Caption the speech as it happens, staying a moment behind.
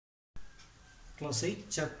Class 8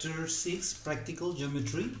 chapter 6 practical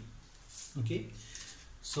geometry. Okay,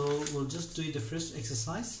 so we'll just do the first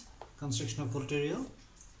exercise, construction of equatorial.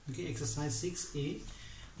 Okay, exercise 6a.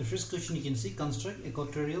 The first question you can see, construct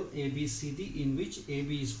equatorial ABCD in which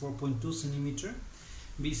AB is 4.2 cm,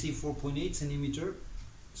 BC 4.8 cm,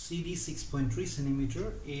 CD 6.3 cm,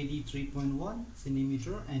 AD 3.1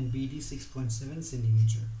 cm, and BD 6.7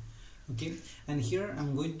 cm. Okay, and here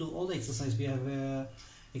I'm going to do all the exercise. We have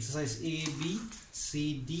exercise A, B,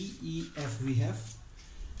 C, D, E, F we have.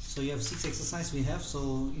 So you have 6 exercises we have.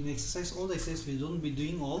 So in exercise, all the exercises we don't be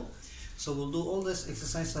doing all. So we'll do all this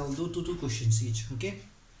exercise. I'll do two questions each. Okay.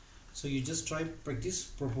 So you just try practice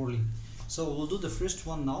properly. So we'll do the first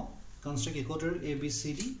one now. Construct equatorial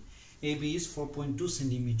ABCD. AB is 4.2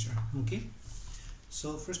 cm. Okay.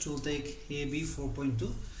 So first we'll take AB 4.2.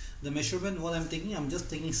 The measurement what I'm taking, I'm just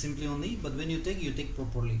taking simply only. But when you take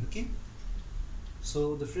properly. Okay.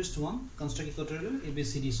 So the first one, construct equatorial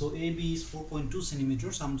ABCD. So AB is 4.2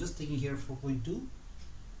 centimeters. So I'm just taking here 4.2.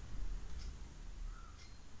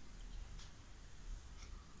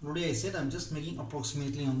 Already I said I'm just making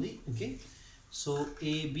approximately only. Okay. So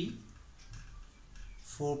AB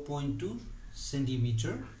 4.2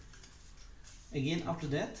 centimeter. Again after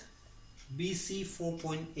that, BC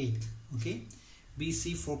 4.8. Okay.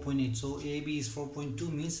 BC 4.8. So AB is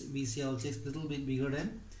 4.2 means BC I'll take a little bit bigger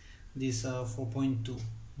than this 4.2.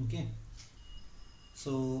 okay,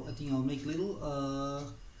 so I think I'll make little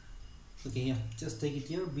okay, yeah, just take it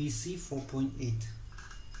here, BC 4.8.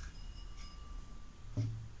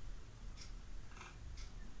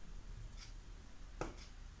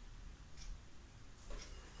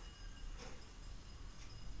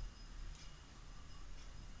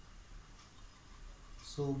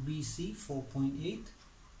 so BC 4.8,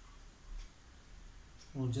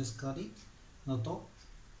 we'll just cut it on the top.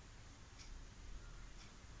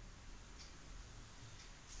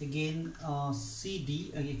 Again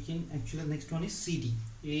CD, again actually next one is CD,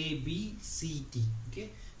 A, B, C, D. Okay,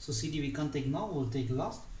 so CD we can't take now, we'll take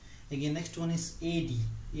last. Again next one is AD,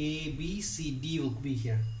 A, B, C, D will be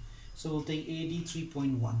here, so we'll take AD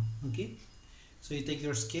 3.1. okay, so you take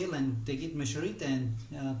your scale and take it, measure it, and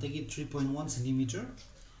take it 3.1 centimeter.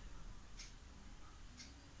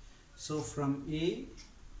 So from A,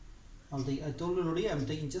 I'll take, I told you already I'm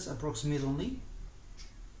taking just approximate only.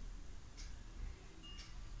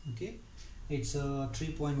 Okay, it's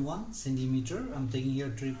 3.1 centimeter. I'm taking here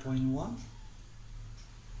 3.1,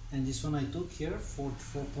 and this one I took here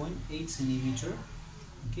 4.8 centimeter.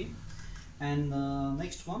 Okay, and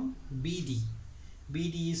next one BD.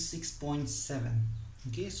 BD is 6.7.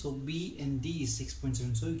 okay, so B and D is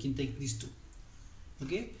 6.7, so you can take these two.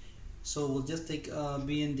 Okay, so we'll just take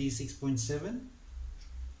B and D 6.7.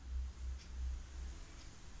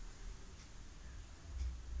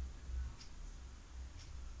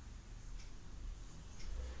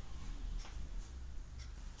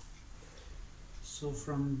 So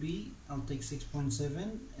from B, I'll take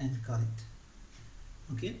 6.7 and cut it.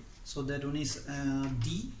 Okay, so that one is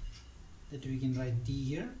D, that we can write D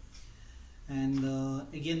here. And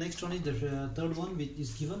again, next one is the third one, which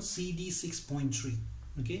is given CD 6.3.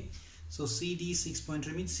 Okay, so CD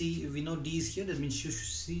 6.3 means C, we know D is here, that means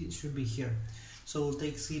C should be here. So we'll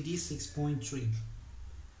take CD 6.3.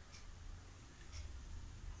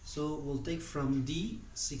 So we'll take from D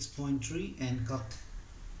 6.3 and cut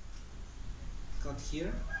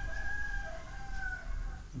here.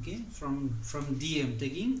 Okay, from D I'm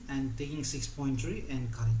taking, and taking 6.3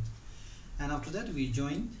 and cut it. And after that we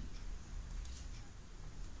join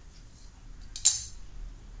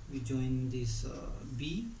this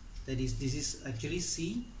B, that is, this is actually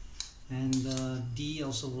C, and D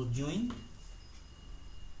also will join.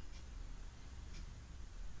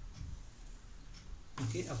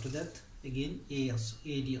 Okay, after that again A also,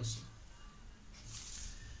 AD also.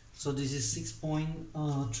 So this is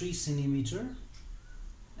 6.3 centimeter,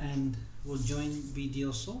 and we'll join BD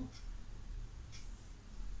also.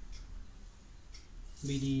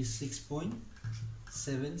 BD is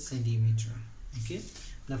 6.7 centimeter. Okay,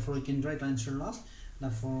 therefore you can write answer last.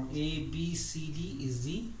 Therefore A, B, C, D is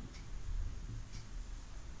the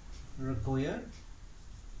required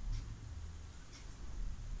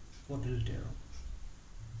equatorial.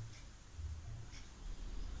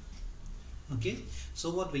 Okay, so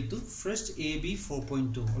what we do first, AB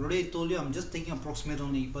 4.2. Already I told you I'm just taking approximate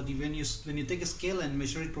only, but when you take a scale and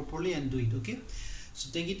measure it properly and do it. Okay, so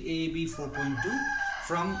take it AB 4.2.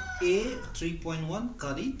 From A 3.1,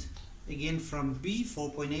 cut it. Again from B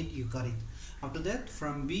 4.8, you cut it. After that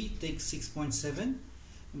from B take 6.7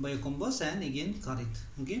 by a compass and again cut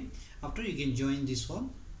it. Okay, after you can join this one,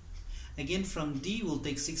 Again from D we'll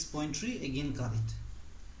take 6.3, again cut it.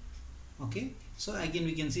 Okay, so again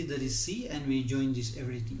we can see that is C, and we join this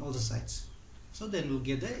everything, all the sides. So then we'll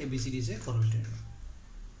get the ABCD is a quadrilateral.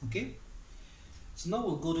 Okay, so now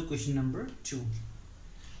we'll go to question number 2.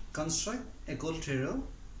 Construct a quadrilateral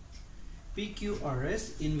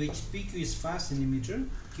PQRS in which PQ is 5 cm,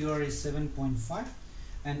 QR is 7.5,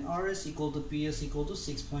 and RS equal to PS equal to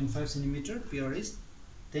 6.5 cm, PR is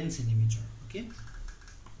 10 cm. Okay.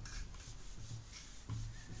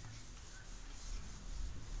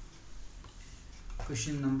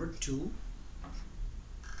 Question number 2.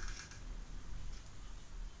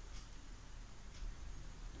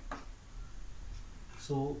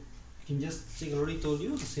 So you can just check, I already told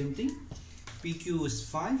you the same thing. PQ is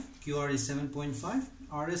 5, QR is 7.5,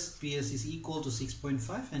 RS, PS is equal to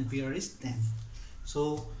 6.5, and PR is 10.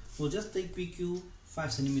 So we'll just take PQ 5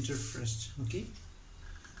 cm first. Okay.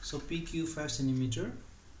 So PQ 5 cm,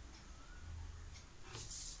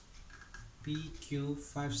 PQ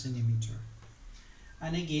 5 cm,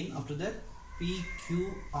 and again after that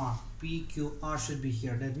PQR should be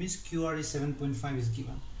here. That means QR is 7.5 is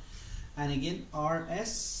given, and again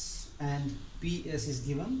RS and PS is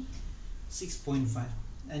given 6.5,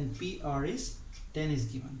 and PR is 10 is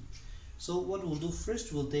given. So what we'll do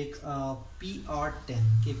first, we'll take PR 10.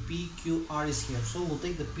 Okay, PQR is here, so we'll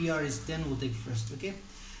take the PR is 10, we'll take first. Okay,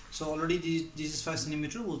 so already this is 5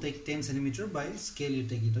 cm, we'll take 10 cm by scale, you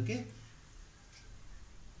take it. Okay,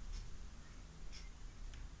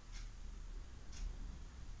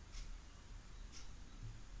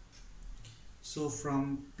 so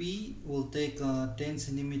from P we'll take 10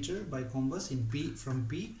 cm by compass. In P, from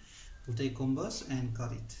P we'll take compass and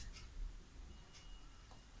cut it.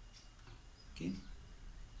 Okay,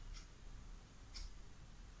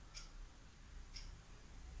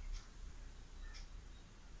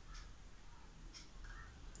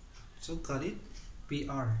 so cut it.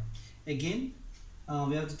 PR again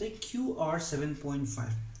we have to take QR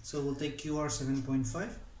 7.5, so we'll take QR 7.5,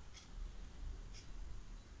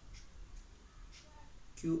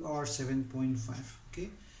 QR 7.5. Okay,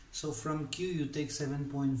 so from Q you take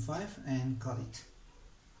 7.5 and cut it.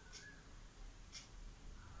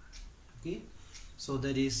 Okay, so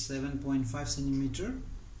that is 7.5 cm.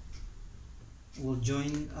 We'll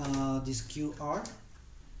join this QR.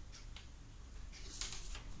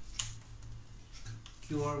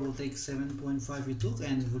 QR will take 7.5 we took,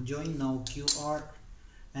 and we'll join now QR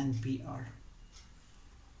and PR.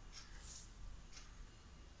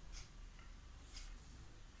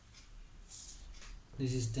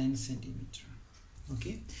 This is 10 cm.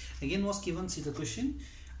 Okay, again was given, see the question,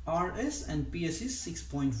 RS and PS is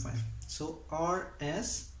 6.5. So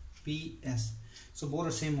RS, PS, so both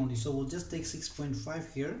are same only, so we'll just take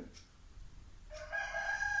 6.5 here.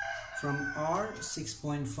 From R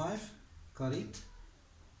 6.5, cut it,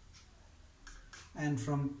 and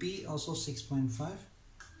from P also 6.5,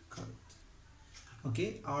 cut it.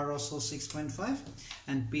 Okay, R also 6.5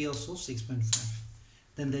 and P also 6.5.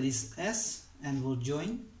 Then there is S, and we'll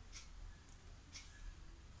join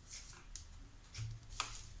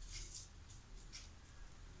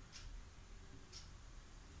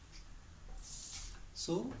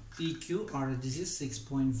so PQR, this is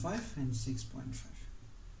 6.5 and 6.5.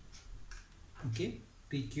 Okay,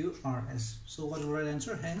 PQRS. So what is the right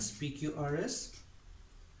answer? Hence PQRS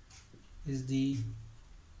is the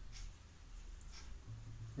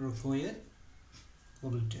rhombus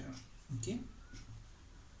quadrilateral. Okay,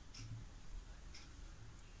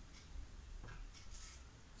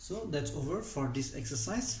 so that's over for this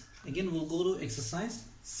exercise. Again we'll go to exercise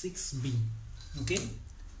 6B. Okay,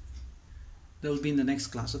 that will be in the next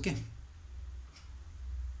class. Okay.